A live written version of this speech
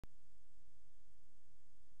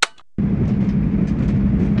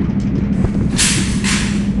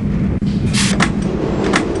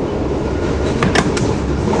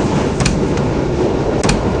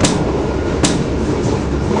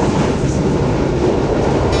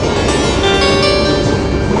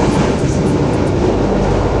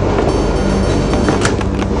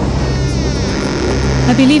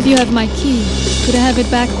I believe you have my key. Could I have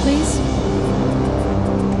it back, please?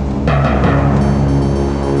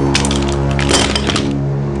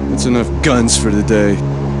 That's enough guns for the day.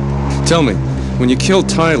 Tell me, when you killed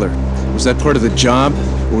Tyler, was that part of the job,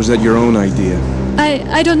 or was that your own idea?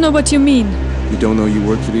 I don't know what you mean. You don't know you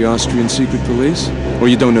work for the Austrian secret police? Or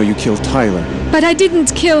you don't know you killed Tyler? But I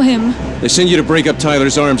didn't kill him. They sent you to break up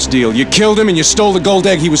Tyler's arms deal. You killed him and you stole the gold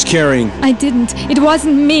egg he was carrying. I didn't. It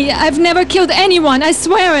wasn't me. I've never killed anyone. I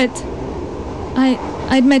swear it.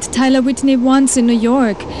 I'd met Tyler Whitney once in New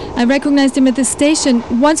York. I recognized him at the station.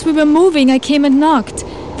 Once we were moving, I came and knocked.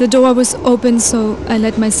 The door was open, so I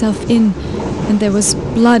let myself in. And there was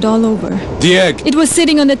blood all over. The egg! It was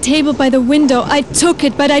sitting on the table by the window. I took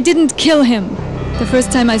it, but I didn't kill him. The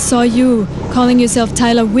first time I saw you, calling yourself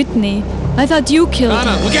Tyler Whitney, I thought you killed him.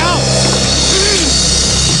 Anna, look out!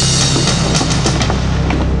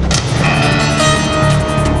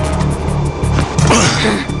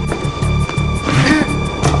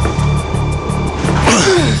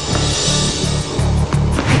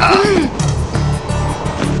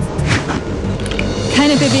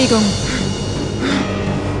 Keine Bewegung.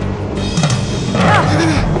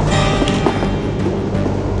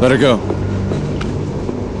 Let her go.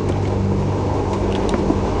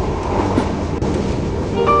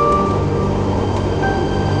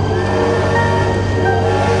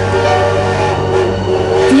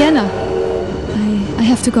 Vienna. I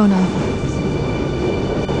have to go now.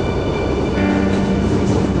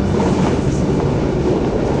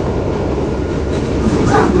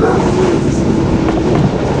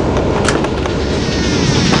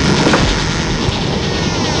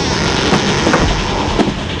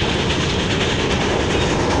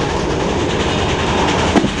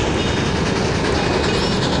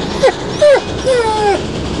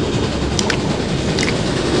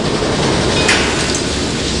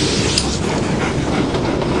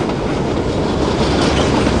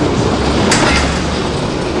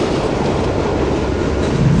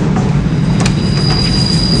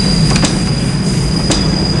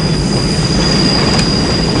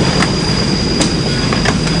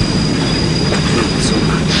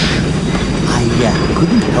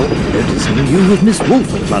 Couldn't help noticing you with Miss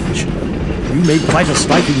Wolfe at lunch. You made quite a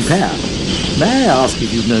striking pair. May I ask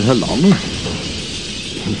if you've known her long?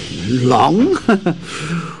 Long?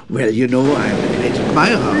 Well, you know, I'm a great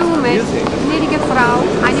admirer. Blumen, gnädige Frau,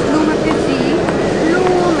 eine Blume für Sie.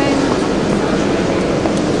 Blumen.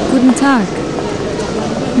 Guten Tag.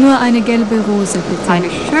 Nur eine gelbe Rose, bitte. Eine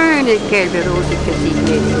schöne gelbe Rose für Sie,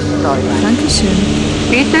 gnädiges Fräulein. Dankeschön.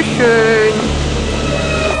 Bitte schön.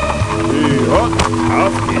 Ja,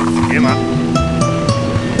 auf geht's, geh mal.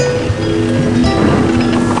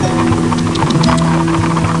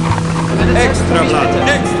 Extrablatt,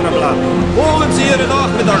 Extrablatt. Holen Sie Ihre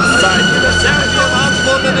Nachmittagszeitung. Serbien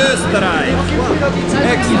antwortet Österreich.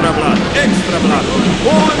 Extrablatt, Extrablatt.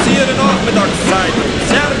 Holen Sie Ihre Nachmittagszeitung.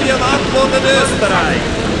 Serbien antwortet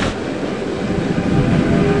Österreich.